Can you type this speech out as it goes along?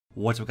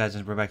What's up, guys?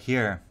 We're back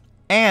here,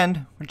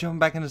 and we're jumping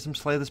back into some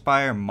Slay the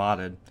Spire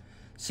modded.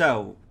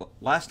 So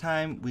last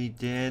time we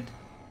did,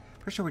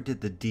 pretty sure we did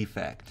the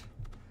defect.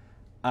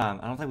 I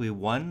don't think we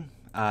won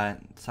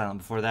silent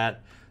before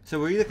that.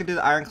 So we're either gonna do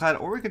the Ironclad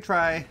or we could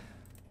try,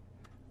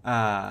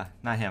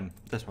 not him,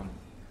 this one,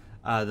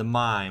 the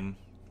Mime.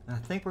 I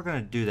think we're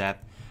gonna do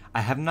that.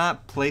 I have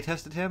not play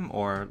tested him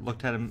or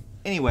looked at him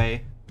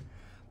anyway,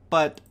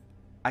 but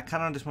I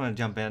kind of just want to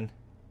jump in.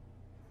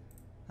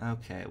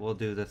 Okay, we'll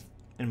do this.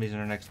 Enemies in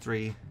our next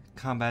 3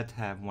 combats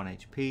have 1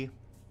 HP.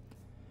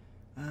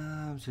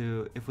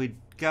 So if we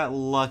got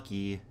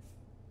lucky, I'm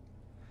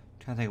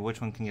trying to think of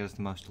which one can get us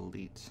the most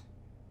elites.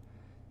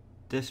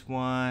 This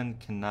one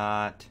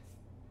cannot.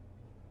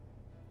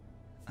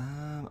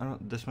 I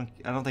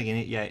don't think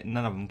any. Yeah,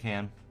 none of them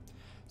can.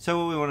 So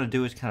what we want to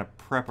do is kind of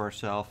prep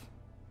ourselves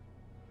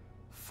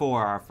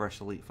for our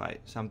first elite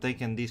fight. So I'm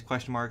thinking these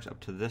question marks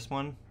up to this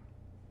one,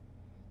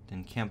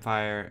 then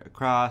campfire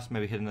across,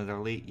 maybe hit another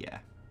elite. Yeah.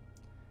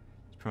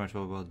 Pretty much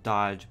we'll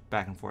dodge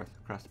back and forth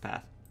across the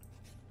path.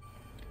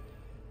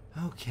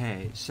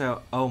 Okay,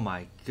 so oh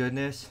my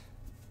goodness,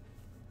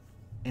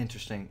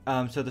 interesting.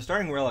 So the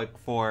starting relic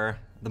for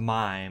the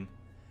Mime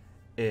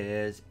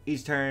is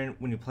each turn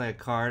when you play a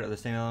card of the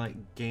same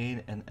element,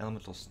 gain an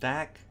elemental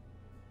stack.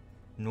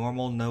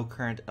 Normal, no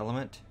current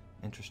element.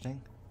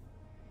 Interesting.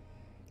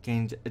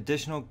 Gains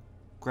additional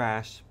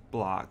grass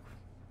block.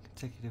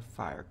 Consecutive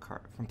fire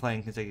card from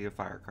playing consecutive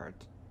fire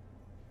cards.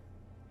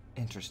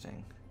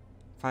 Interesting.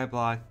 5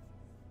 block.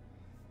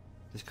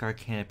 This card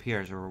can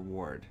appear as a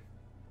reward.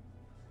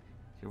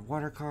 Your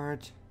water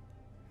cards.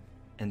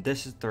 And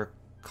this is their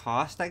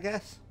cost, I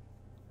guess?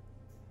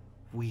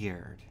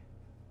 Weird.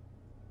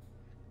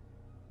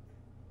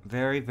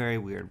 Very, very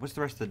weird. What's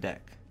the rest of the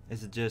deck?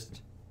 Is it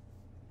just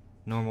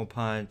normal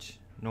punch,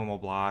 normal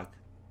block?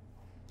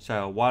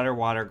 So water,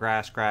 water,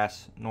 grass,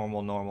 grass,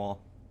 normal,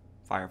 normal,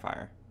 fire,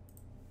 fire.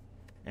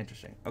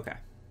 Interesting. Okay.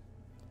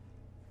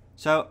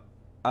 So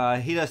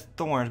he does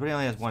thorns, but he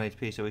only has 1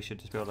 HP, so we should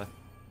just be able to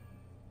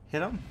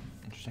hit him.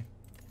 Interesting.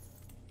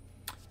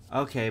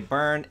 Okay,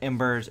 burn,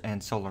 embers,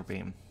 and solar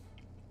beam.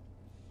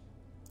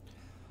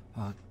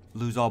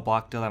 Lose all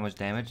block, deal that much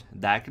damage.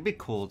 That could be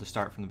cool to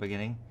start from the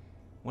beginning.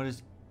 What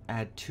is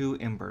add 2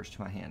 embers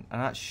to my hand? I'm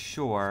not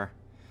sure.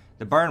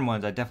 The burn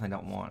ones I definitely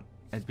don't want.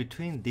 And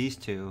between these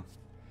two,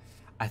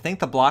 I think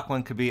the block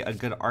one could be a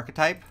good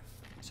archetype.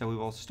 So we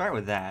will start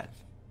with that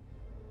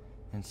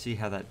and see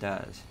how that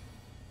does.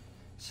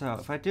 So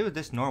if I do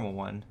this normal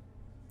one,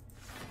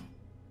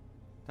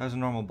 that was a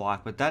normal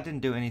block, but that didn't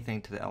do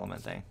anything to the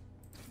element thing.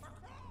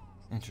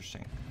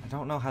 Interesting. I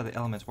don't know how the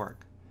elements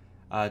work.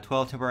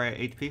 12 temporary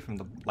HP from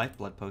the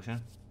lifeblood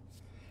potion.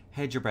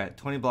 Hedge your bet.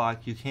 20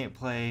 block. You can't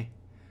play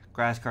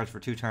grass cards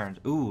for 2 turns.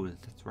 Ooh,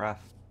 that's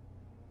rough.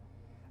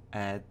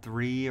 Add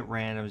 3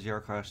 random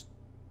 0-cost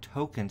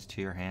tokens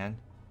to your hand.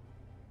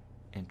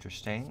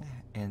 Interesting.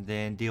 And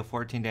then deal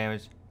 14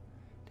 damage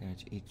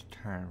each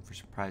turn for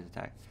surprise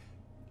attack.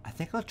 I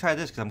think I'll try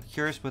this because I'm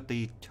curious what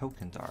the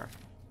tokens are.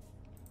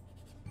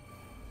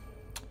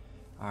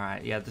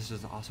 Alright, yeah, this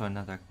is also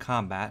another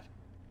combat.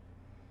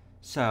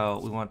 So,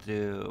 we want to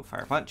do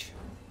Fire Punch.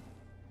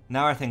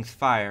 Now our thing's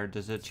fire.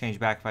 Does it change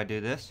back if I do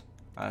this?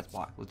 That's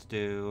block. Let's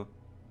do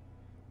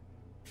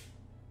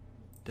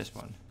this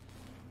one.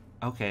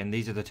 Okay, and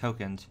these are the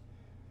tokens.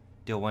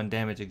 Deal 1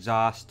 damage,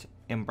 exhaust,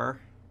 ember.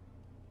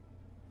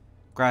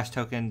 Grass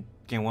token,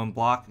 gain 1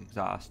 block,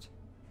 exhaust.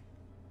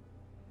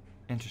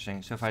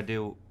 Interesting. So if I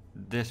do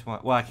this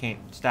one, well, I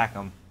can't stack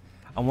them.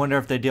 I wonder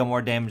if they deal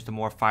more damage the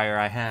more fire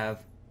I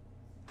have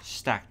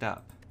stacked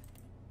up.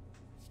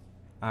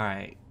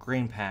 Alright,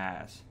 green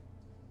pass.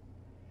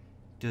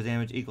 Deal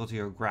damage equal to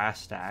your grass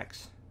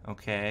stacks.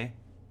 Okay.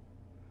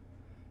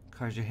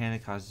 Cards your hand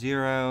that cost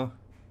 0.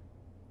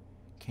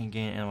 Can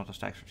gain elemental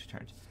stacks for 2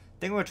 turns. I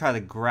think we're going to try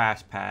the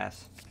grass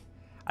pass.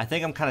 I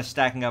think I'm kind of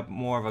stacking up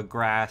more of a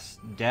grass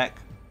deck.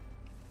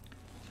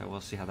 So we'll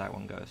see how that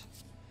one goes.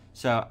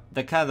 So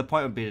the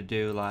point would be to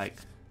do like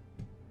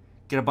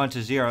get a bunch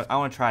of zeros. I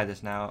want to try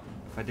this now.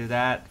 If I do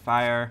that,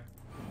 fire.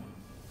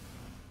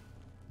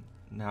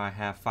 Now I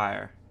have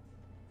fire.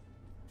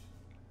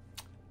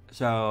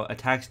 So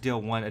attacks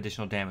deal 1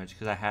 additional damage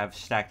because I have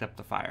stacked up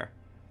the fire.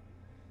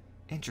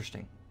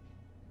 Interesting.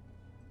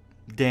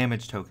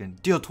 Damage token.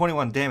 Deal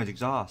 21 damage,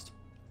 exhaust.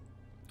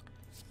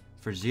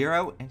 For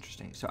 0?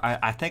 Interesting. So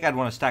I think I'd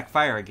want to stack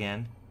fire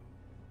again.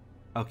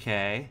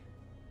 Okay.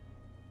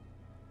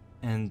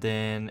 And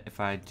then if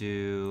I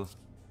do...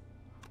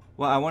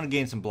 Well, I want to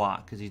gain some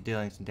block because he's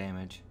dealing some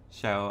damage.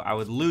 So I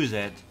would lose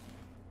it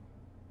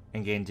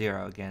and gain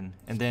 0 again.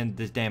 And then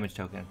this damage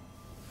token.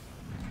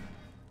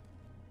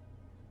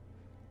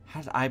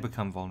 How does I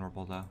become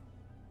vulnerable, though?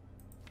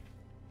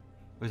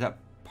 Was that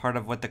part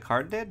of what the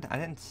card did? I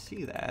didn't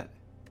see that.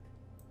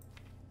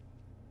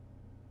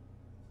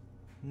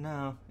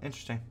 No.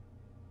 Interesting.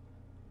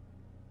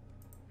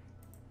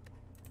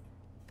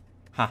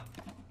 Huh.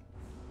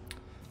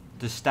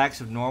 Does stacks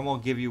of normal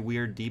give you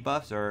weird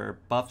debuffs or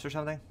buffs or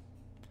something?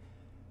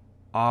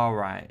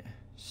 Alright.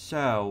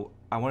 So,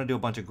 I want to do a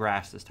bunch of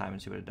grass this time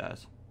and see what it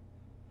does.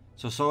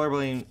 So solar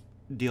beam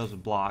deals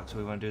with blocks, so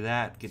we want to do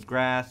that. Get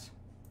grass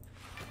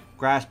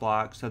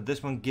block. So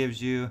this one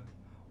gives you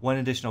 1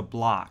 additional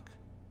block.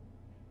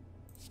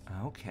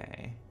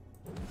 Okay.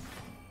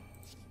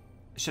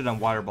 Should have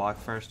done water block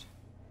first.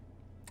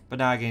 But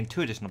now I gain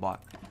 2 additional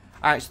block.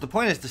 Alright, so the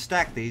point is to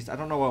stack these. I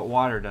don't know what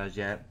water does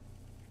yet.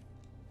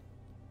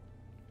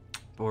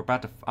 But we're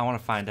about to, I want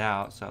to find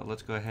out. So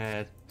let's go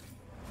ahead.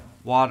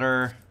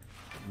 Water.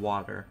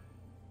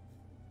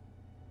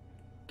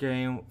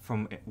 Game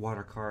from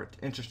water cart.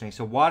 Interesting.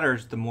 So water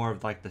is the more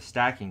of like the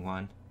stacking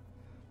one.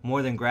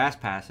 More than grass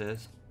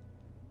passes.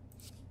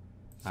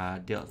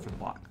 Deal it for the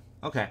block.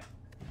 Okay.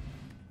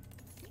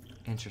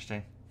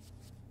 Interesting.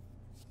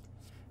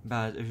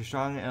 But if you're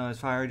strong and it's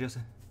fire, just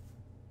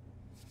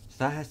so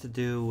that has to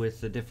do with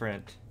the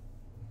different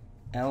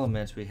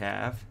elements we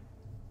have.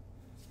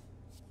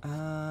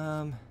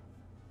 I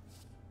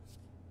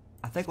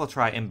think we'll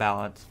try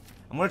imbalance.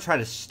 I'm gonna try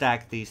to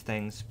stack these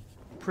things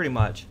pretty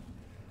much.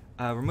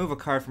 Remove a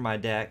card from my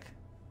deck.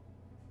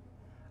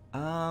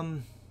 I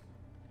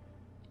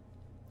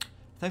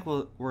think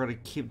we're gonna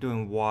keep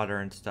doing water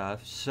and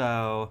stuff.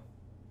 So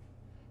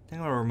I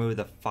think I'm gonna remove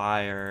the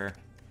fire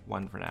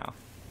one for now.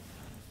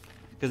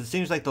 Because it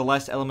seems like the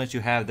less elements you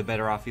have, the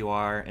better off you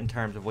are in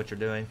terms of what you're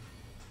doing.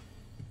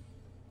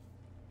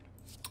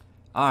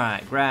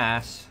 Alright,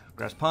 grass.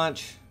 Grass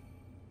punch.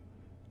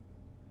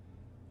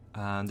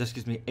 This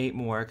gives me 8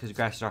 more because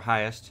grass is our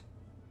highest.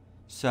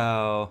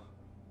 So,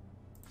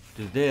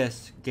 do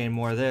this, gain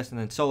more of this, and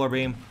then solar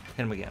beam,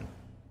 hit him again.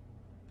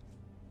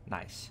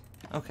 Nice.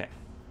 Okay.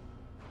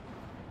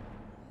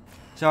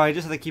 So I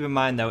just have to keep in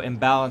mind though,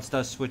 imbalance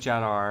does switch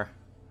out our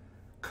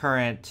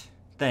current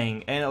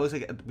thing, and it looks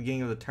like at the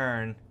beginning of the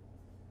turn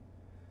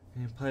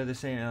you play the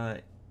same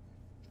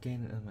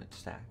gain an element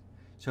stack.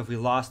 So if we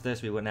lost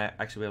this, we wouldn't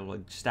actually be able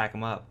to stack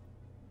them up.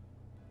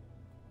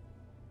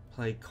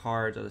 Play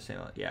cards of the same,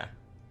 yeah.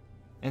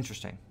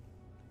 Interesting.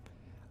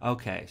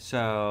 Okay,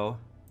 so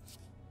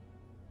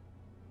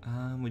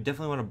we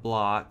definitely want to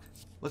block.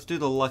 Let's do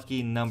the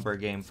lucky number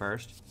game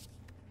first.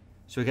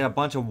 So we got a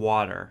bunch of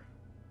water.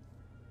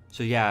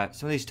 So yeah,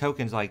 some of these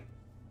tokens like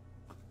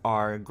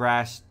are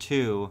grass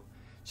 2.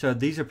 So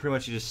these are pretty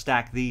much, you just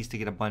stack these to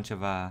get a bunch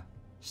of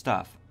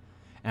stuff.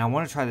 And I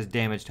want to try this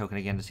damage token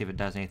again to see if it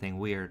does anything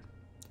weird.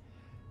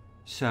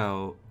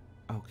 So,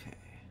 okay.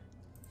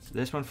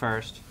 This one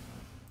first.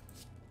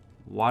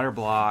 Water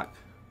block.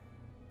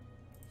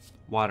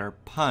 Water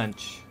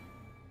punch.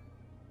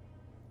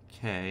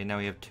 Okay, now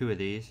we have 2 of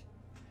these.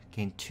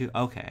 Gain 2.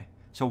 Okay.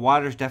 So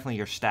water's definitely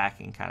your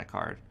stacking kind of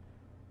card.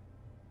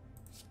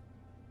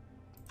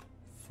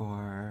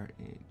 For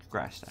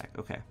grass stack.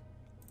 Okay.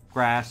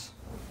 Grass.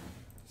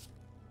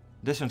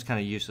 This one's kind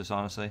of useless,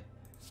 honestly.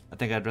 I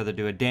think I'd rather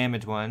do a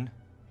damage one.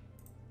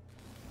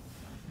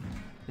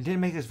 It didn't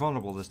make us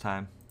vulnerable this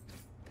time.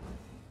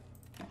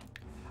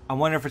 I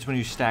wonder if it's when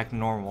you stack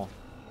normal.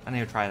 I need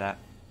to try that.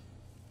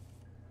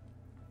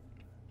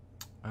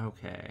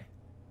 Okay.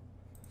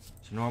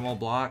 So normal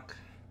block.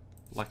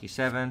 Lucky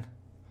 7.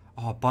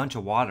 Oh, a bunch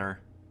of water.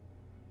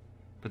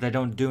 But they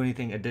don't do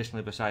anything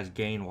additionally besides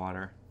gain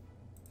water.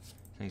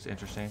 I think it's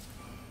interesting.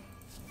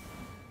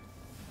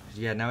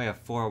 Yeah, now we have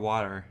 4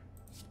 water.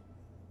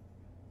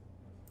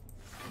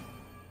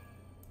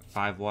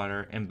 5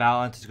 water.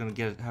 Imbalance is going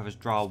to have us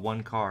draw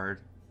 1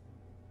 card.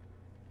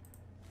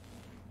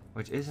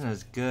 Which isn't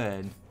as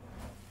good.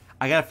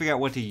 I got to figure out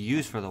what to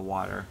use for the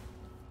water.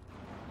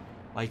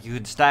 Like, you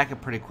could stack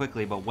it pretty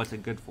quickly, but what's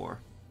it good for?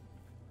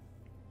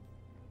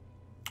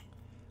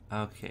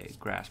 Okay,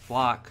 grass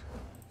block.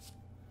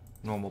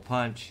 Normal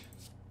punch.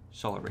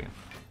 Solar beam.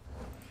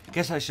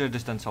 Guess I should have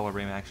just done solar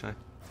beam, actually.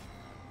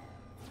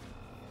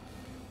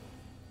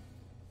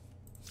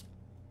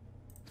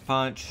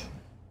 Punch.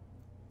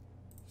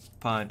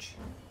 Punch.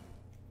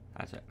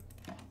 That's it.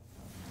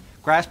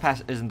 Grass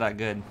pass isn't that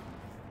good.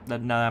 Now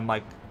that I'm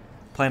like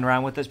playing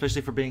around with it,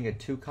 especially for being a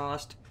 2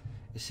 cost,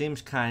 it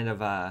seems kind of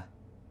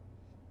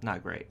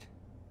not great.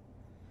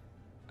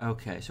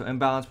 Okay, so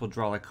imbalance will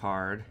draw a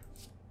card.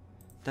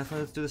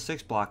 Definitely let's do the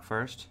 6 block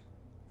first.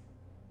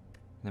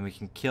 Then we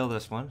can kill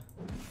this one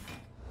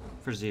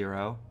for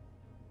 0.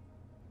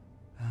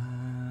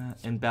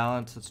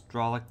 Imbalance, let's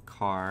draw a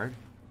card.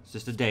 It's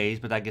just a daze,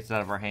 but that gets it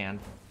out of our hand.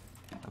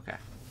 Okay.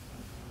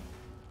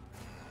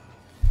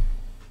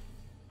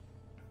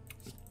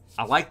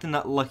 I like the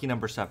lucky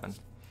number 7.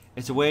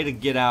 It's a way to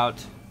get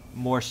out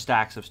more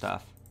stacks of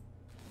stuff.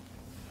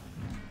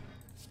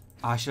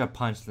 Oh, I should have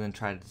punched and then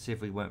tried to see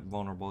if we went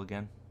vulnerable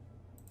again.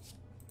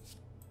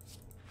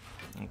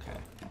 Okay.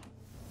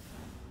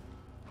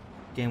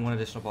 Gain 1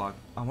 additional block.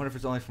 I wonder if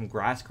it's only from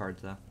grass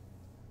cards, though.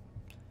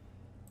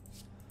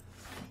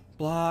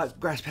 Block,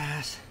 grass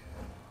pass.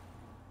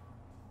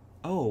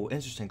 Oh,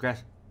 interesting.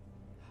 Grass.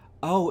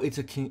 Oh, it's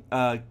a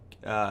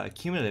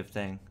cumulative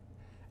thing.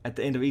 At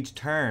the end of each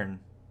turn.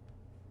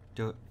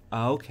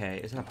 Oh, okay.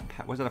 Is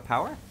that was that a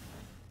power?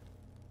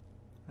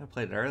 I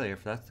played it earlier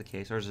if that's the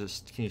case. Or is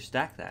this, can you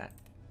stack that?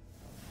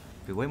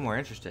 I'd be way more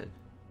interested.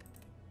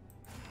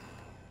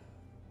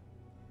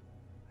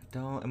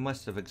 don't... It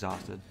must have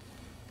exhausted.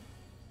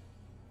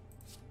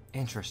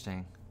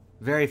 Interesting.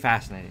 Very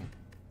fascinating.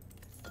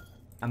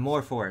 I'm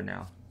more for it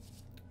now.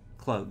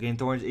 Cloak. Gain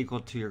thorns equal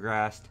to your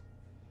grass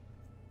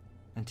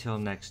until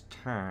next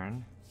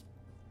turn.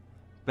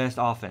 Best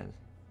offense.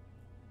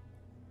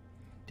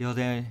 Deal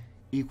damage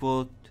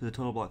equal to the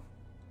total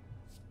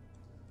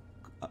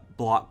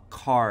block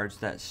cards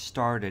that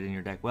started in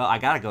your deck. Well, I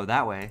gotta go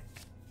that way.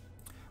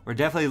 We're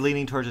definitely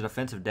leaning towards a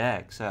defensive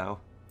deck, so...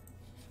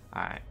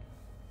 Alright.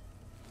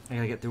 I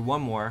gotta get through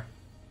one more.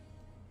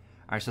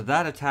 Alright, so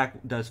that attack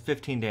does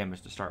 15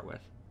 damage to start with.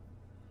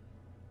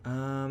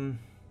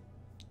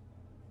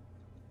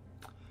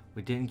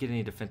 We didn't get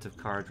any defensive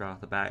cards right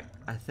off the bat.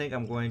 I think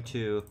I'm going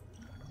to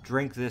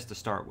drink this to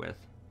start with.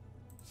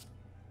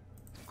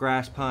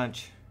 Grass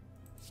Punch.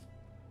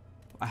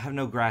 I have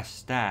no grass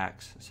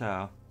stacks,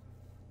 so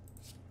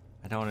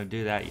I don't want to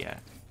do that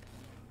yet.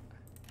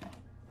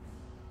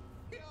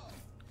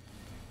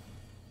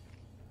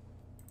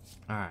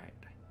 Alright.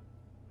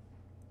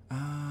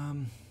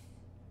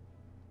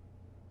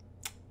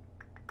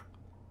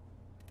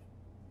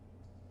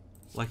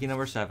 Lucky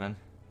number 7.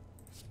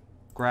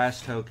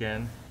 Grass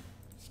token.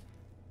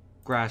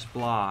 Grass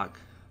block.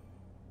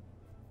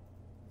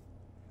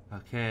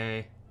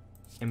 Okay.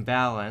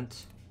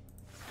 Imbalance.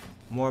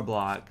 More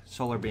block.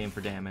 Solar beam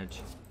for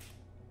damage.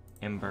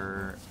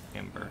 Ember.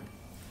 Ember.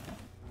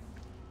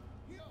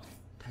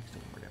 Text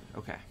more damage.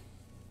 Okay.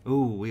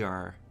 Ooh, we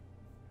are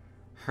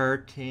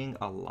hurting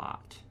a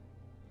lot.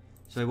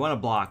 So we want to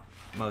block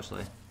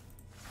mostly.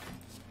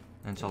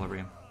 And solar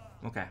beam.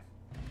 Okay.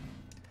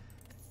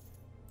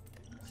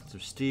 Sense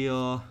of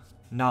steel.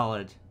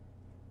 Knowledge.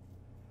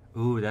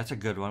 Ooh, that's a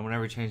good one.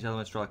 Whenever you change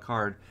elements, draw a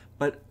card.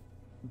 But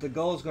the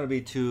goal is going to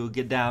be to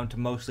get down to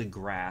mostly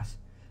grass.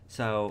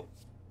 So,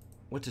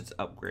 what's its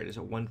upgrade? Is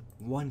it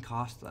one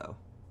cost, though?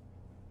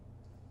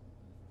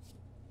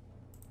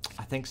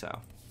 I think so.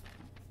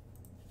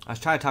 I was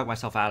trying to talk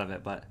myself out of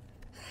it, but...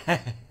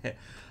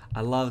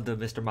 I love the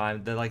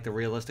Mr.Mime. They're like the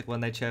realistic one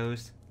they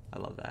chose. I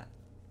love that.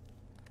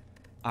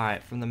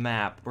 Alright, from the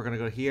map, we're going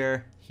to go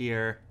here,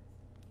 here.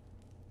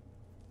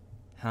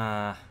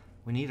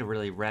 We need to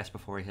really rest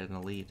before we hit an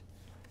elite.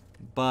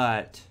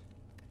 But,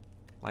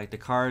 like the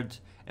cards,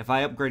 if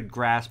I upgrade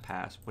Grass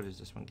Pass, what does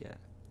this one get?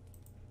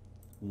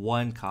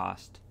 1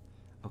 cost.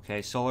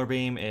 Okay, Solar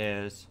Beam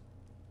is...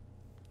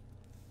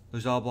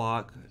 Lose all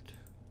block.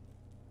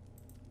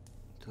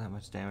 Do that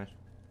much damage.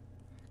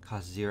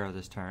 Cost 0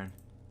 this turn.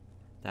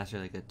 That's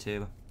really good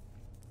too.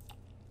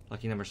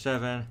 Lucky number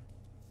 7.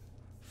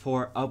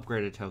 4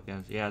 upgraded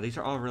tokens. Yeah, these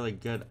are all really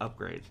good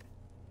upgrades.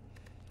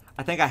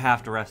 I think I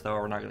have to rest though,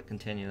 or we're not going to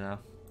continue though.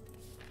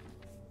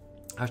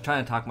 I was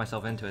trying to talk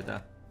myself into it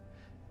though.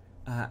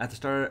 At the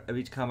start of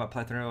each combat,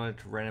 apply Thunderbolt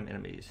to random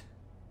enemies.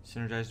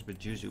 Synergized with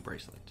Juzu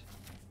Bracelet.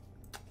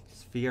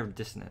 Sphere of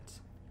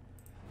Dissonance.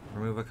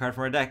 Remove a card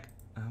from our deck.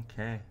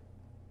 Okay.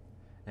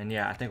 And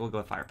yeah, I think we'll go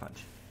with Fire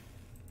Punch.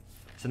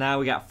 So now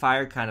we got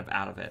fire kind of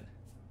out of it.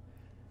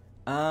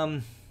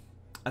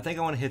 I think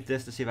I want to hit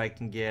this to see if I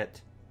can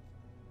get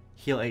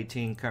heal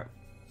 18.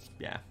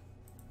 Yeah.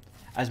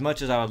 As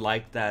much as I would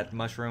like that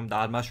mushroom, the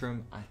odd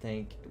mushroom, I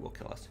think it will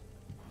kill us.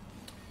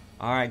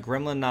 Alright,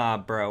 Gremlin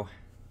Knob, bro.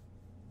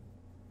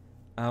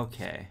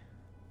 Okay.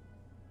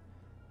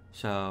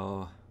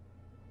 So...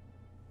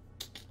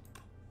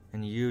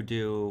 And you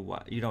do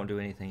what? You don't do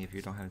anything if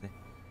you don't have anything.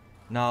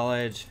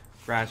 Knowledge,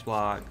 Grass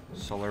Block,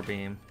 Solar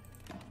Beam.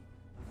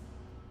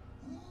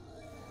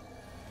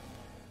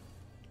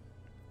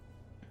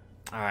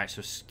 Alright,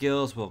 so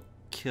skills will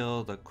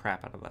kill the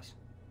crap out of us.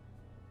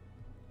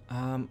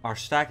 Our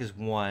stack is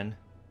 1.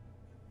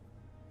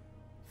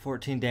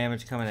 14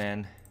 damage coming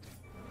in.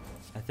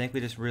 I think we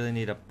just really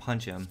need to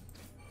punch him.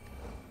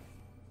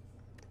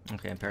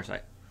 Okay, and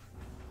Parasite.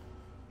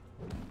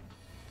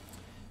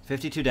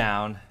 52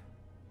 down.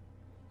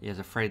 He was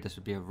afraid this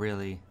would be a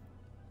really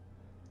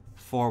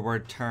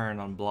forward turn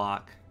on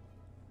block.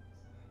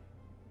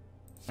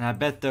 And I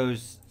bet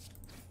those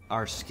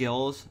are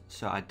skills,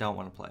 so I don't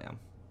want to play them.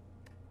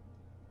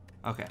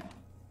 Okay.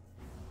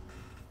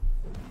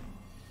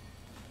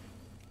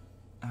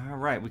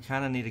 Alright, we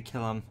kind of need to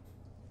kill him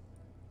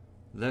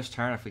this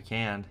turn if we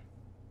can.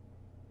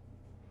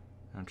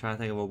 I'm trying to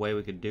think of a way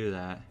we could do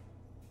that.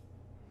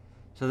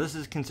 So this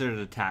is considered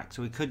attack,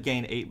 so we could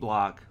gain 8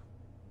 block,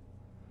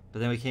 but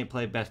then we can't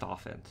play best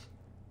offense,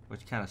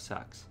 which kind of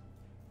sucks.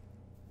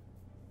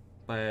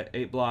 But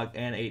 8 block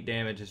and 8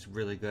 damage is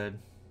really good,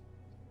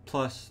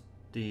 plus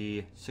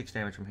the 6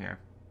 damage from here.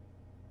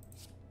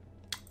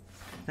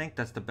 I think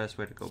that's the best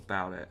way to go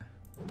about it.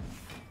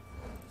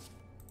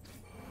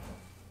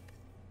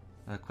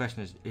 The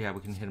question is, yeah, we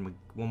can hit him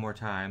one more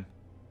time.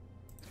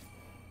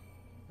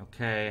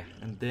 Okay,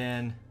 and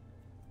then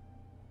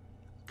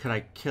could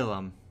I kill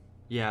him?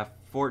 Yeah,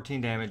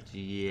 14 damage.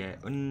 Yeah,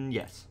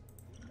 yes.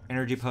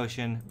 Energy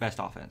potion, best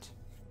offense.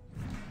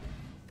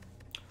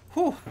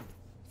 Whew.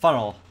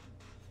 Funnel.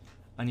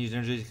 Unused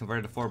energy is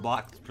converted to 4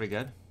 blocks. That's pretty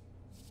good.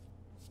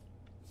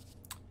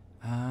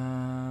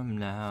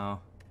 No.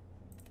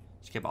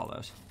 Skip all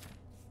those.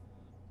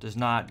 does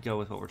not go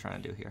with what we're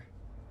trying to do here.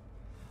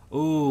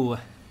 Ooh,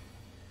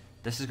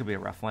 this is gonna be a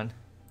rough one.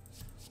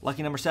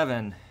 Lucky number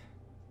 7.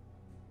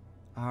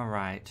 All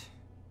right.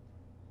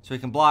 So we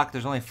can block.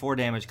 There's only 4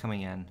 damage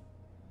coming in.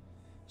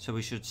 So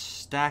we should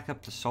stack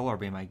up the solar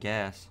beam, I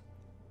guess,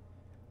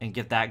 and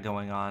get that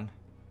going on.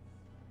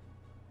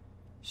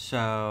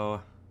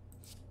 So,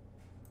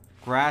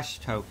 grass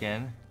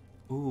token.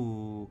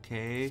 Ooh,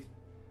 okay.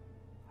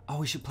 Oh,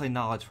 we should play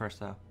knowledge first,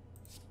 though.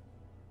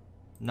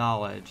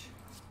 Knowledge.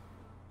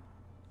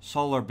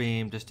 Solar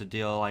beam just to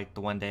deal, like,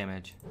 the 1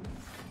 damage.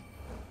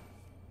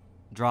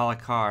 Draw a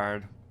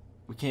card.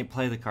 We can't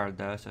play the card,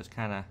 though, so it's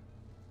kind of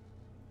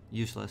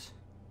useless.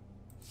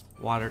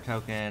 Water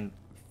token,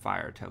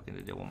 fire token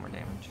to deal 1 more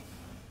damage.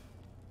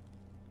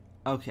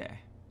 Okay.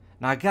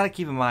 Now, I gotta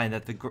keep in mind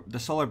that the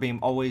solar beam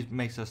always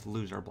makes us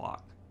lose our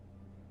block.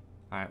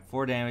 Alright,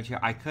 4 damage here.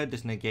 I could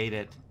just negate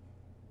it.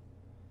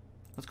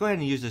 Let's go ahead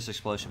and use this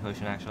explosion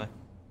potion, actually.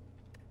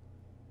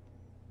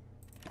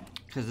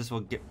 Because this will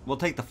get... We'll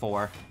take the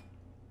 4.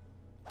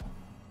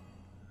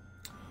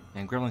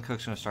 And Gremlin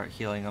Cook's gonna start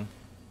healing them.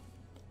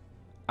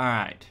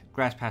 Alright.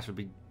 Grass Pass would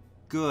be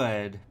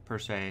good, per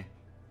se.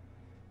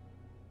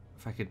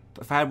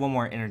 If I had 1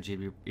 more energy,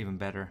 it'd be even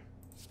better.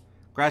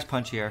 Grass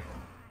Punch here.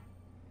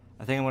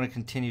 I think I want to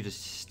continue to...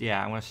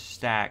 Yeah, I want to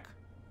stack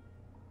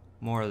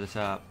more of this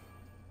up.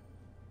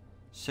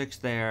 6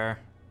 there.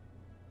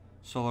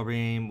 Solar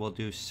Beam will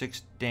do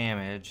 6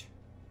 damage.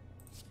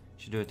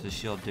 Should do it to the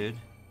shield dude.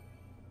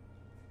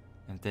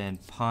 And then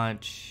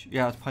punch...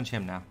 Yeah, let's punch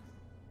him now.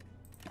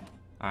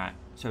 Alright,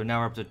 so now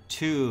we're up to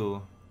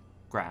 2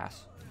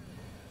 grass.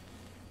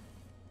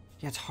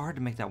 Yeah, it's hard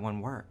to make that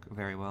one work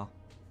very well.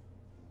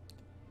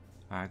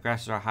 Alright,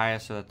 grass is our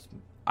highest, so that's...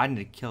 I need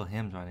to kill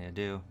him is what I need to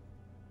do.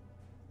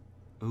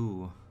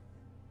 Ooh.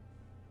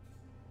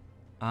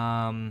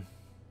 Yeah,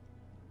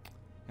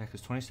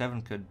 because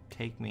 27 could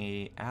take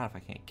me out if I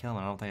can't kill him.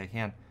 I don't think I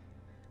can.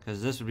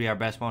 Because this would be our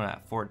best one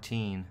at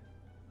 14.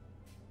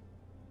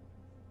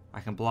 I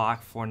can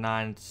block for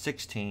 9,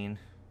 16.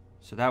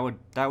 So that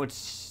would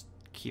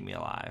keep me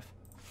alive.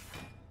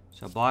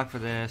 So block for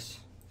this.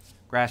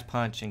 Grass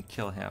punch and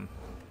kill him.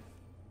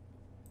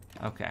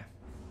 Okay.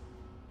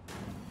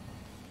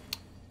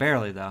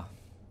 Barely, though.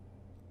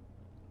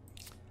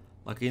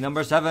 Lucky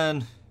number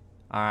 7.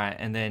 Alright,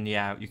 and then,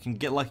 yeah, you can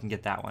get lucky and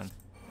get that one.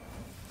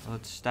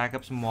 Let's stack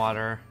up some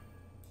water.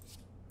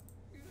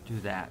 Do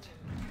that.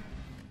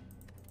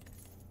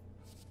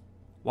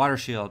 Water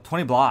shield.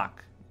 20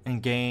 block.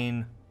 And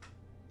gain...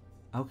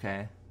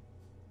 Okay.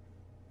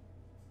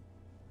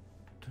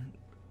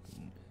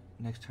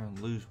 Next turn,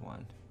 lose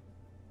 1.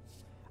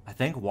 I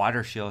think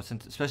water shield,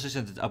 especially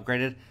since it's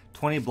upgraded,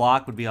 20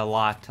 block would be a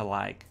lot to,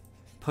 like,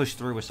 push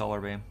through with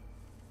solar beam.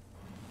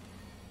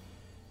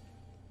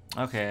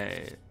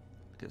 Okay,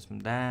 get some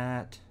of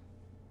that.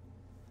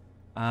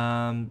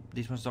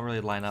 These ones don't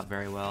really line up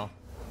very well.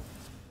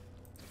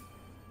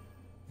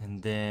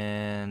 And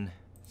then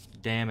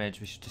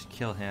damage, we should just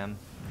kill him.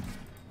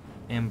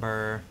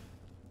 Ember.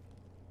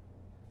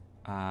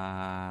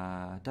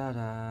 Well,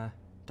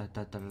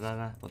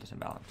 this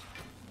imbalance.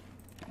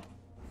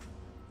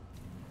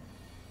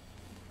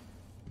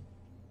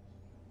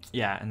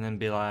 Yeah, and then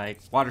be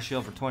like water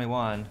shield for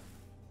 21.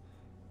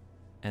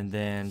 And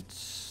then,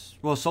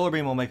 well, solar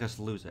beam will make us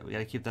lose it. We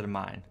gotta keep that in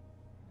mind.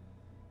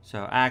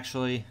 So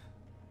actually,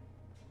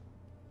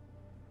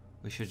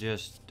 we should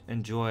just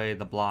enjoy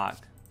the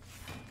block.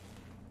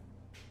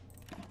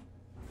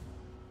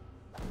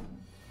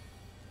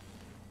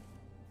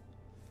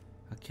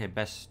 Okay,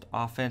 best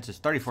offense is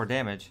 34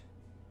 damage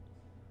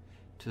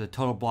to the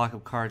total block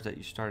of cards that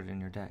you started in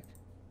your deck.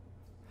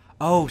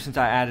 Oh, since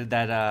I added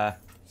that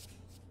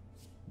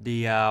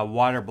the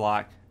water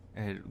block,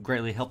 it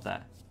greatly helped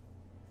that.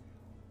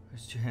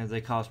 There's 2 hands,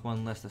 they cost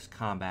 1 less this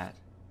combat.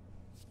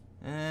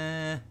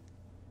 It's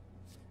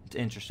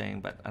interesting,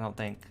 but I don't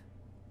think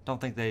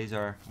these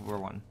were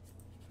one.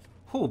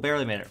 Whew,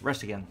 barely made it.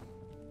 Rest again.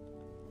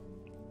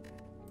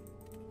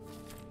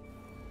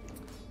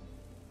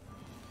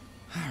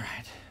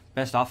 Alright.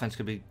 Best offense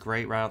could be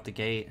great right off the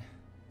gate.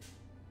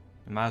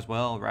 You might as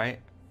well, right?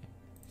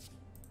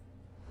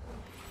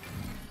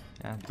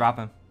 Yeah, drop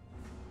him.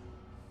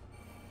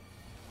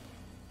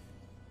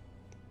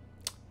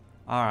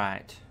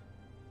 Alright.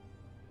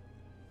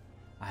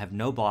 I have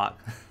no block.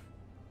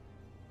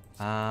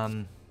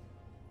 I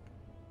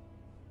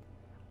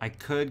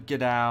could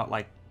get out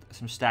like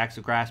some stacks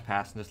of grass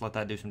pass and just let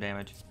that do some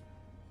damage.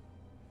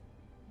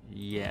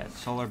 Yeah,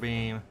 solar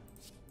beam,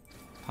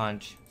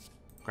 punch,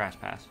 grass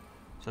pass.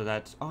 So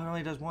that's, oh, it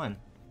only does 1.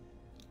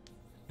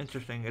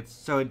 Interesting.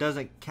 So it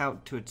doesn't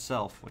count to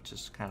itself, which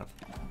is kind of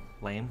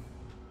lame.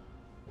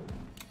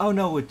 Oh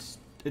no, it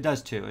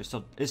does too.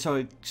 So it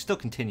still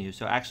continues.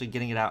 So actually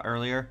getting it out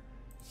earlier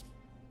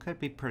could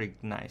be pretty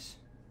nice.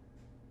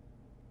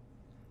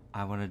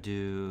 I want to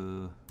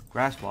do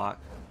grass block.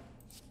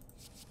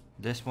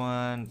 This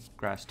one,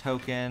 grass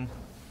token.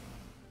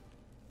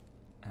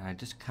 And I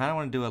just kind of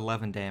want to do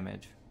 11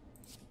 damage.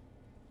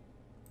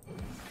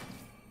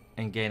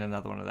 And gain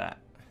another one of that.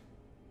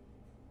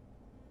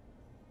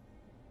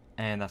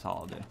 And that's all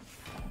I'll do.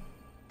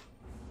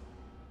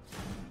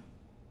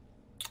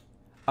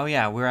 Oh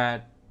yeah,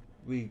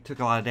 we took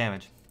a lot of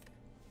damage.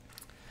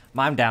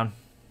 Mime down.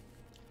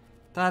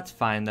 That's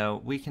fine though.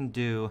 We can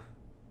do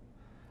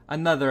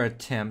another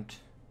attempt.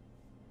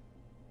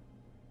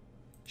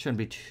 Shouldn't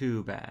be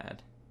too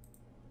bad.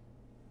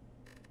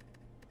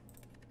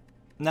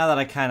 Now that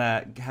I kind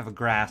of have a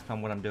grasp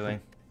on what I'm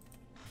doing.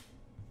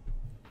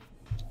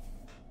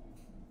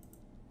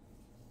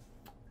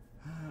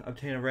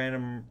 Obtain a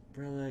random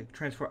relic.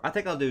 Transform. I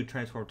think I'll do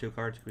transform 2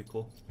 cards. Could be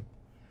cool.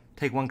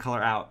 Take 1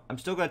 color out. I'm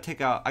still going to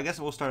take out. I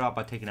guess we'll start out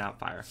by taking out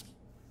fire.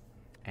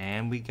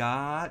 And we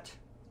got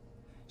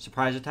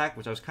surprise attack,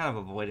 which I was kind of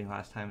avoiding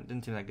last time. It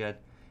didn't seem that good.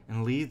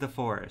 And leave the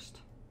forest.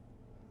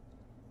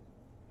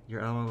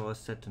 Your element was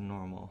set to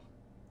normal.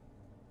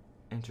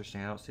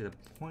 Interesting. I don't see the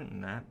point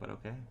in that, but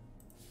okay.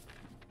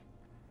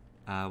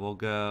 We'll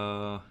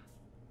go.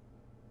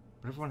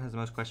 Whatever one has the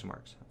most question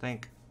marks, I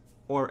think,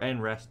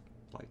 and rest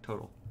like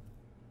total.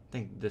 I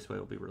think this way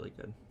will be really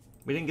good.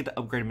 We didn't get to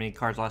upgrade many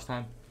cards last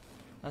time.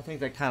 I think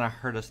that kind of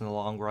hurt us in the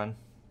long run.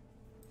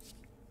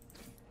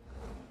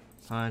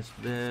 Punch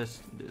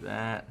this, do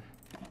that.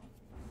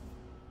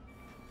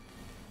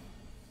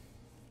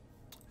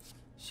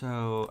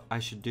 So I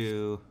should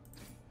do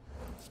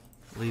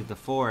leave the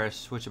forest,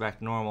 switch it back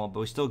to normal,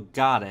 but we still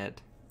got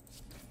it.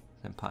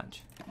 Then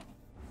punch.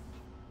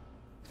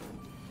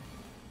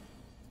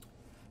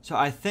 So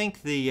I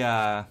think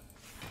the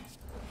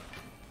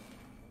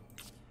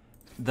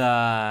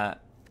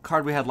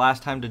card we had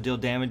last time to deal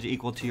damage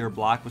equal to your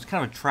block was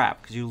kind of a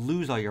trap because you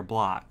lose all your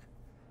block.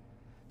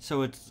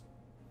 So it's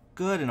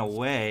good in a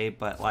way,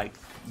 but like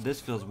this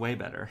feels way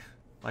better.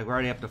 Like we're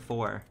already up to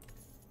 4.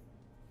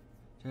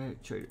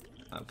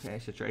 Okay,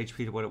 set your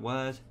HP to what it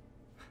was.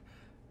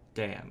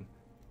 Damn.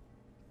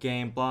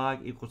 Gain block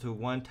equal to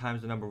 1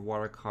 times the number of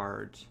water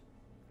cards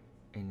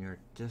in your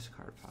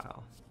discard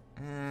pile.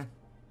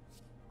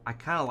 I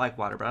kind of like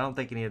water, but I don't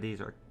think any of these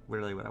are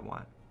really what I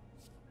want.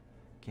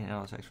 Gain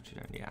LSX for 2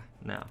 turns. Yeah,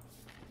 no.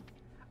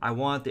 I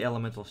want the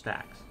elemental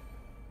stacks.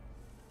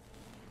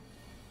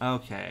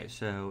 Okay,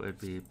 so it'd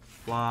be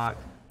block,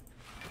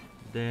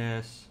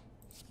 this,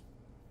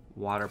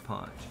 water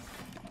punch.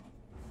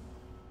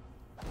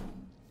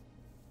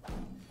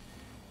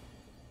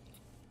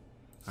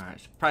 Alright,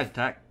 surprise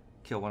attack.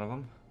 Kill one of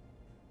them.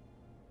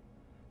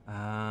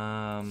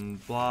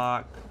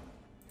 Block,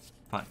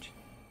 punch.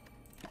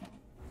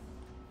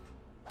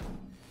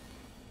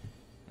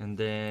 And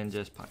then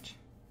just punch.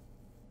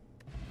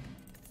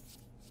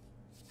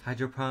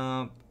 Hydro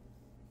pump.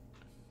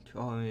 2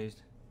 enemies.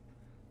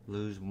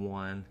 Lose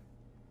 1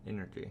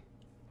 energy.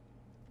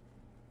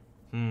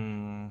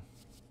 So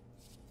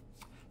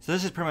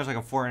this is pretty much like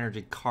a 4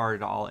 energy card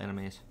to all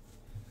enemies.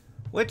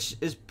 Which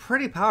is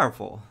pretty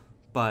powerful.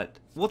 But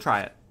we'll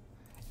try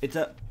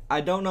it.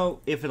 I don't know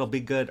if it'll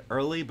be good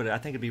early, but I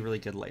think it'd be really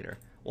good later.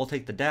 We'll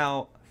take the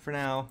doubt for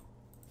now.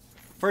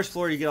 First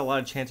floor, you get a lot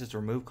of chances to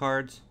remove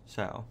cards,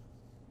 so.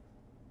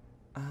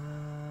 I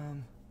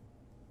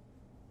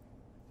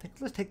think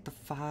let's take the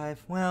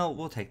 5. Well,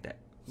 we'll take that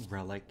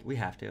relic. We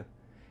have to.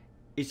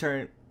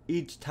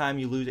 Each time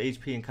you lose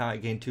HP in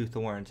combat, gain 2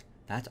 thorns.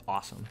 That's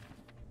awesome.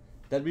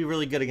 That'd be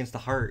really good against the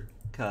heart,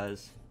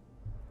 because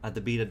at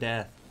the beat of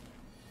death.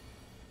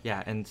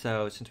 Yeah, and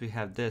so since we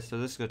have this, so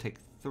this is going to take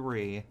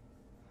 3.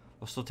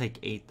 We'll still take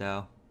 8,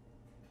 though.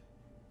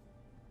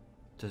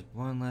 Does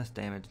 1 less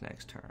damage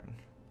next turn.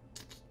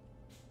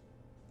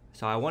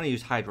 So I want to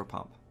use Hydro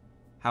Pump.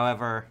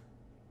 However,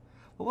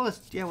 well, let's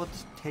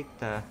just take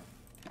the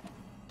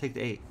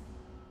 8.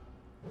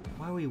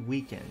 Why are we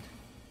weakened?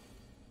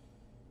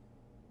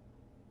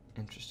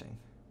 Interesting.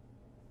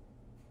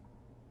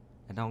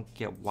 I don't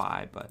get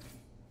why, but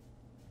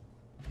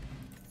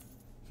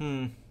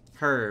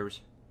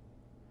herbs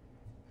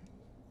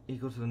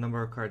equal to the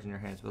number of cards in your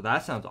hands. Well,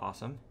 that sounds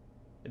awesome.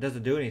 It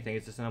doesn't do anything.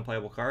 It's just an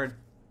unplayable card.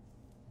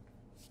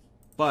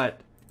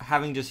 But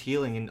having just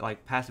healing and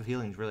like passive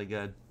healing is really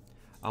good.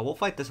 We'll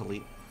fight this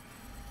elite.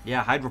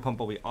 Yeah, Hydro Pump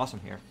will be awesome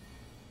here.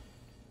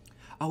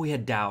 Oh, we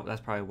had doubt.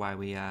 That's probably why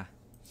we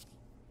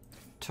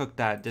took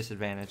that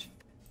disadvantage.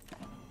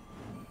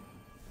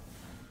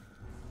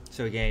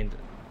 So we gained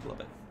a little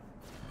bit.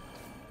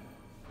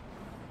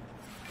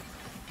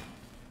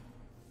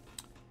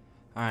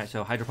 Alright,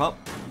 so Hydro Pump.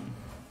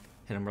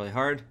 Hit him really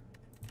hard.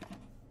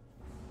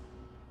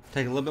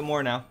 Take a little bit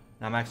more now.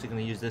 Now I'm actually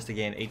going to use this to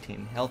gain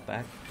 18 health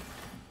back.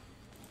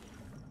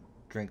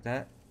 Drink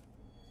that.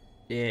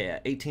 Yeah,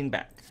 18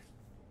 back.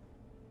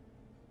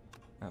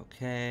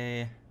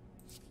 Okay.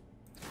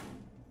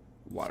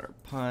 Water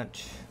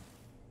punch.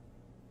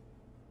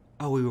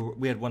 Oh,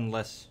 we had 1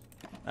 less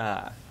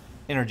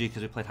energy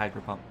because we played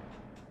Hydro Pump.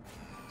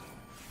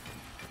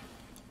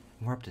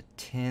 We're up to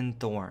 10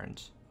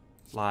 thorns.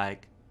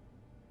 Like,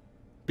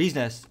 Bee's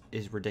Nest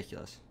is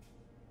ridiculous.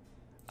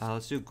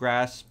 Let's do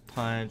Grass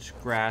Punch,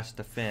 Grass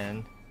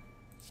Defend,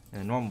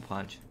 and a normal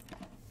punch.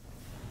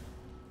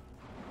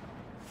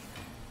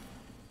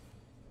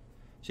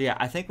 So yeah,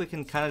 I think we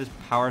can kind of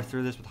just power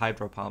through this with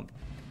Hydro Pump.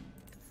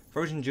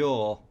 Frozen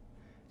Jewel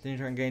Then you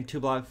turn gain 2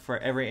 block for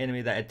every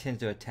enemy that intends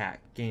to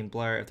attack. Gain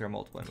blur if there are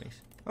multiple enemies.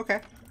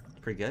 Okay.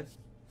 Pretty good.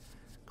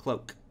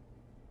 Cloak.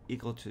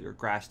 Equal to your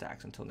grass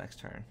stacks until next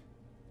turn.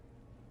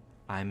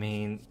 I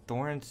mean,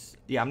 thorns.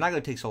 Yeah, I'm not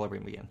going to take Solar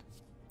Beam again.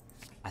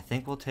 I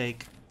think we'll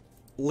take.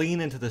 Lean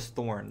into this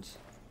thorns.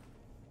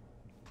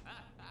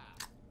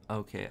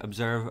 Okay.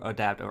 Observe,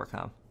 adapt,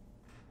 overcome.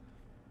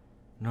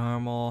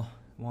 Normal.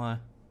 1.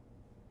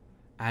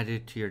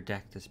 Added to your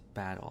deck this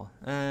battle.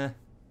 I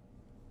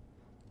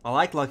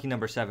like lucky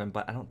number 7,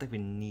 but I don't think we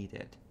need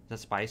it. Is that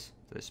spice?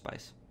 That is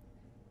spice.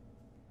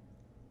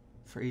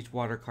 For each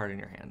water card in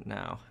your hand.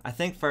 No. I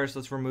think first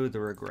let's remove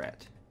the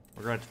regret.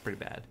 Regret's pretty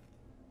bad.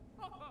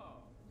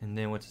 And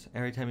then what's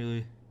every time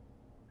you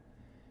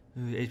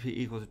lose HP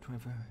equals to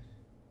 25.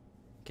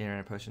 Gain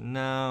random potion.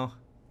 No.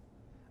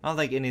 I don't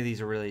think any of these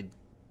are really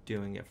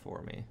doing it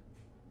for me.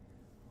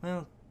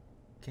 Well,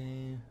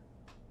 gain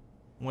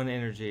 1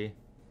 energy.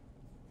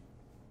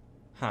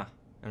 Huh.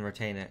 And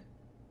retain it.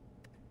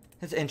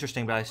 It's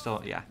interesting, but I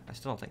still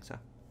don't think so.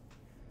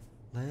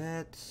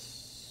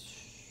 Let's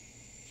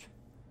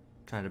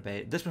try to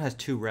bait. This one has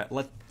 2 red.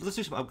 Let's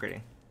do some upgrading.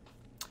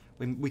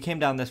 We came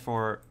down this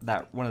for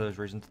that one of those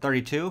reasons.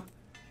 32.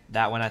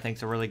 That one I think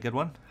is a really good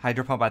one.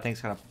 Hydro Pump I think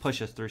is gonna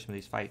push us through some of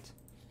these fights.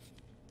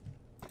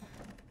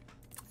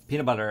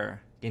 Peanut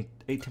Butter gain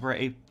 8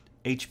 temporary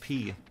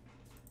HP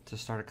to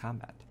start a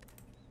combat.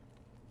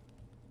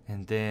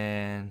 And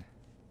then,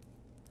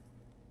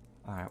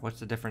 all right, what's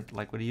the difference?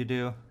 Like, what do you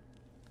do?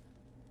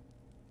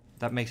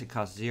 That makes it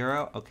cost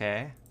 0.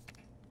 Okay.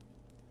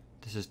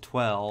 This is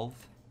 12.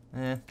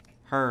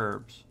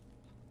 Herbs.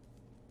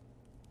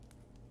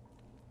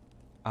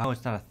 Oh,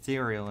 it's not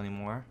ethereal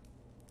anymore.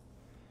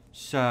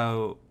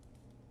 So,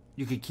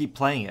 you could keep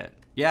playing it.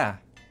 Yeah.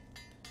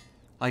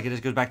 Like, it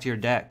just goes back to your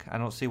deck. I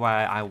don't see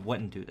why I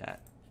wouldn't do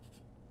that.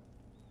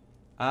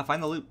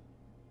 Find the loot.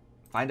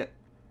 Find it.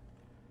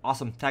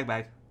 Awesome. Tag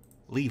bag.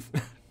 Leave.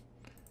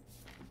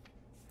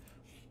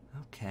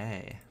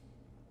 Okay.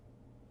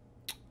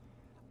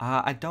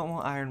 I don't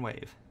want Iron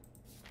Wave.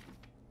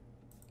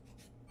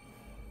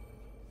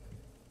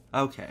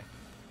 Okay.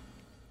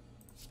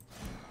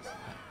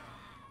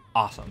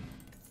 Awesome.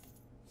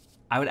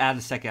 I would add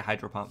a second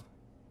Hydro Pump.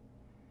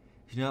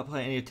 If you do not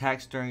play any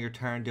attacks during your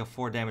turn, deal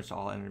 4 damage to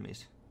all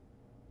enemies.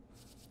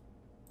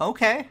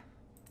 Okay.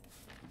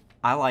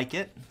 I like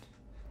it.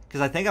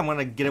 Because I think I'm going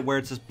to get it where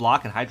it's just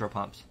block and Hydro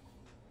Pumps.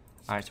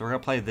 Alright, so we're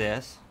going to play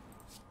this.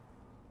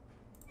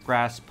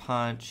 Grass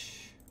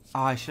Punch.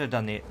 Oh, I should have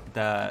done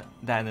that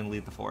and then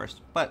leave the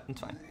forest. But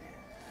it's fine.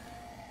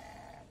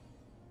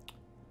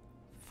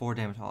 4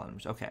 damage to all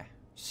enemies. Okay.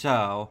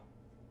 So,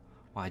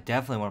 well, I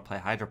definitely want to play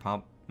Hydro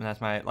Pump. And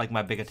that's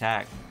my big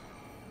attack.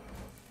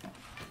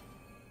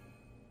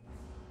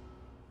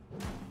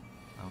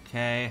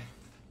 Okay.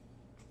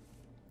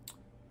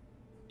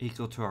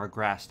 Equal to our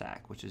grass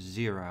stack, which is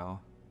 0.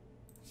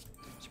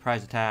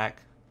 Surprise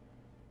attack.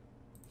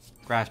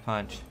 Grass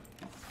punch.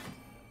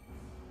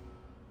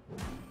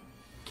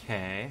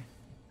 Okay.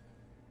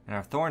 And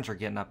our thorns are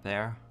getting up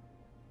there.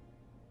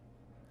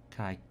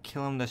 Can I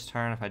kill him this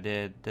turn if I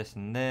did this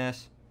and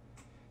this?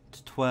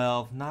 It's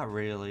 12. Not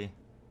really.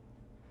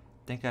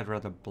 I think I'd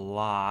rather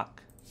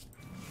block.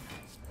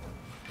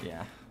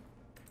 Yeah.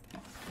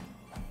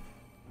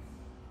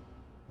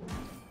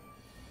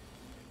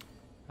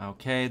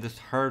 Okay, this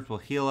herbs will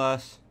heal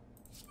us,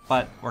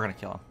 but we're gonna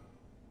kill him.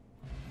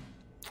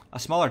 A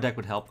smaller deck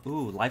would help.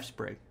 Ooh, Life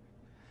Sprig.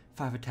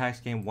 5 attacks,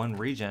 gain 1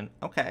 regen.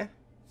 Okay.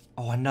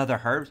 Oh,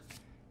 another herbs?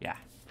 Yeah.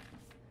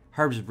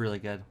 Herbs is really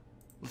good.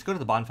 Let's go to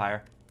the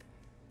bonfire.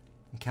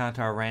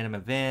 Encounter a random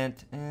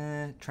event.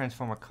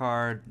 Transform a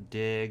card.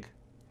 Dig.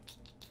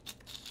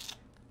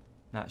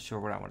 Not sure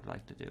what I would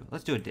like to do.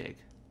 Let's do a dig.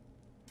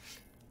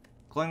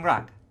 Glowing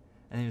rock.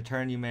 And in your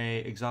turn, you may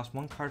exhaust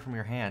 1 card from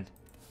your hand.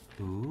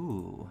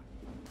 Ooh.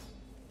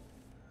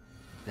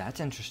 That's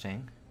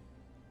interesting.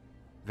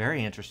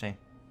 Very interesting.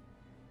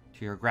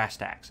 To your grass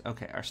stacks.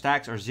 Okay, our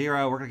stacks are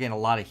 0. We're going to gain a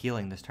lot of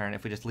healing this turn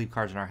if we just leave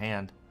cards in our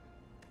hand.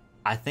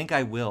 I think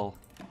I will.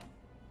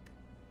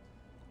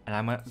 And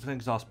I'm going to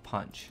exhaust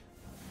punch.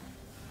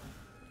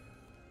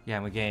 Yeah,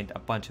 and we gained a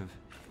bunch of...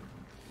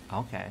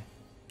 Okay.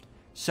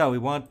 So we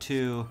want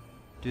to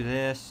do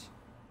this.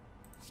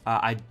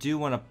 I do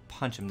want to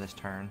punch him this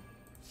turn.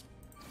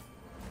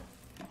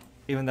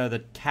 Even though the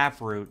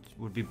taproot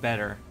would be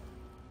better.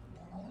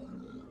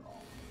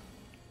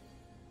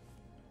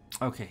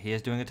 Okay, he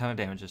is doing a ton of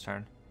damage this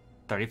turn.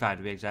 35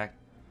 to be exact.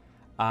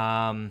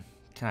 Can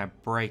I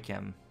break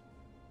him?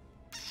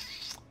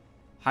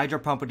 Hydro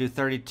Pump would do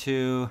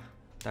 32.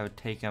 That would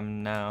take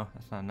him. No,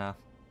 that's not enough.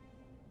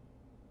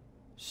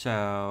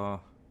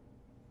 So...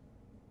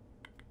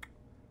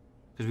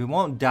 Because we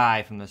won't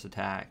die from this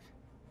attack.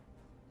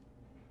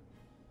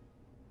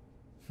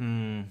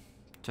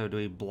 So do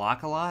we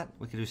block a lot?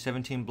 We could do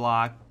 17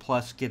 block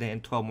plus get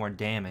in 12 more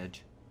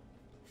damage.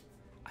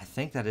 I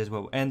think that is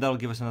what... And that'll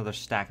give us another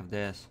stack of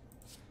this.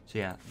 So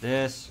yeah,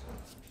 this,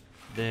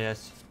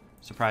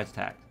 surprise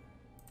attack.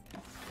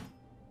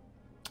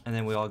 And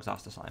then we all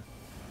exhaust the slime.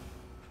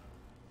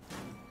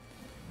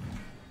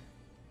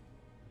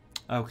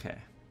 Okay.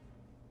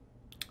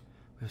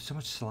 We have so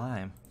much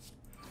slime.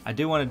 I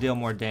do want to deal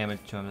more damage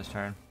to him this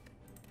turn.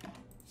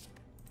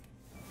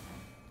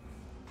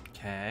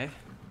 Okay.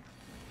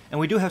 And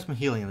we do have some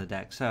healing in the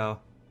deck, so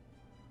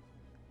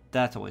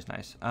that's always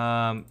nice.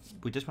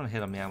 We just want to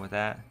hit him, yeah, with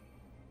that.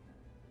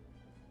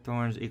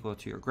 Thorns equal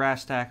to your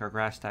grass stack. Our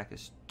grass stack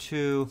is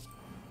 2.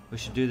 We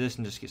should do this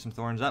and just get some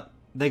thorns up.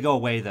 They go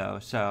away, though,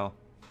 so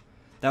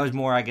that was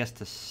more, I guess,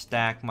 to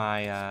stack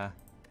my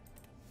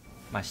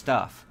my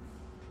stuff.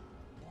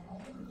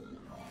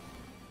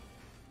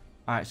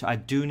 Alright, so I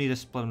do need to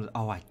split them.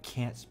 Oh, I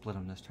can't split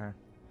them this turn.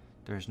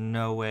 There's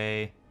no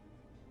way.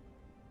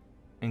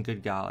 And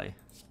good golly.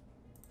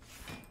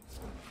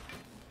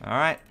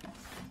 Alright.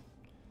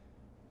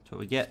 That's what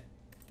we get.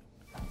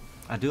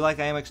 I do like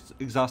I am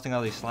exhausting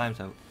all these slimes,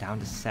 though. Down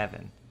to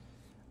 7.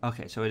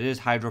 Okay, so it is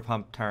Hydro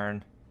Pump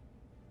turn.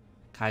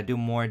 Can I do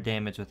more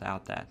damage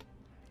without that?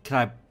 Can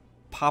I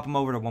pop him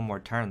over to one more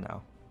turn,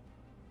 though?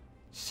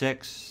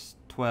 6,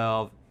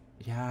 12.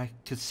 Yeah,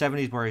 because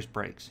 70 is where he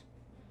breaks.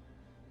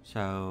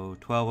 So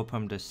 12 will put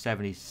him to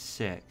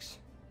 76.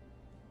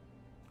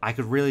 I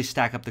could really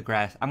stack up the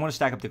grass. I'm going to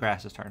stack up the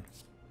grass this turn.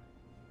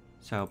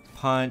 So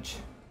punch,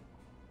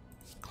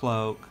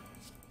 cloak,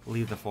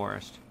 leave the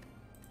forest.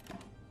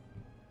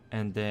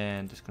 And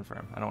then just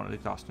confirm. I don't want to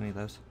exhaust any of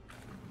those.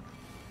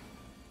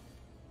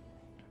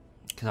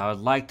 Because I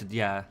would like to,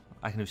 yeah,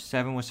 I can do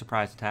 7 with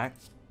surprise attack.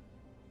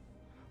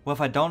 Well,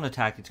 if I don't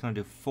attack, it's going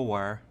to do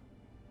 4.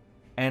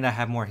 And I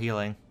have more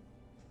healing.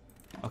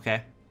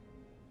 Okay.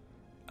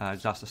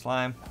 Exhaust the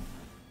slime.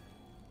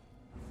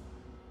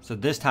 So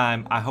this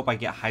time, I hope I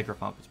get Hydro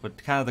Pump. It's what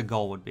kind of the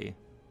goal would be.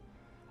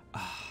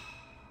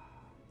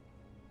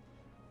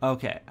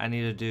 Okay, I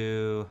need to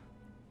do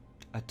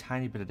a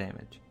tiny bit of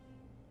damage.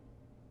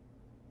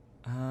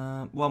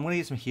 Well, I'm going to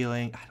get some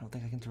healing. I don't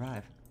think I can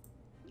survive.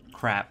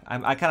 Crap.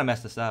 I kind of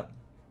messed this up.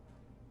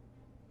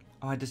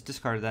 Oh, I just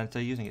discarded that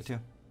instead of using it too.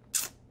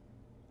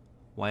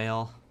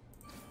 Whale.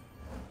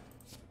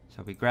 So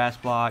it'll be grass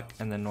block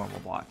and then normal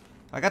block.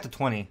 I got to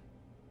 20.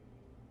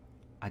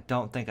 I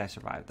don't think I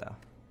survived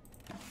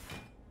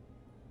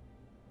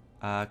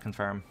though.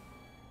 Confirm.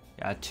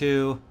 Yeah,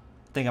 2.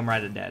 I think I'm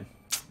right at dead.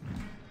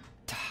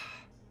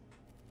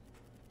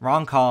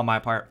 Wrong call on my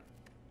part.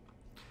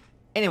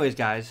 Anyways,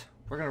 guys,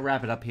 we're going to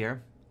wrap it up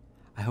here.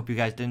 I hope you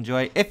guys did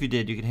enjoy. If you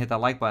did, you can hit that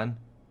like button.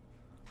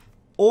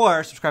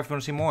 Or subscribe if you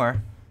want to see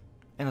more.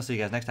 And I'll see you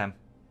guys next time.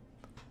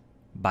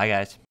 Bye,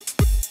 guys.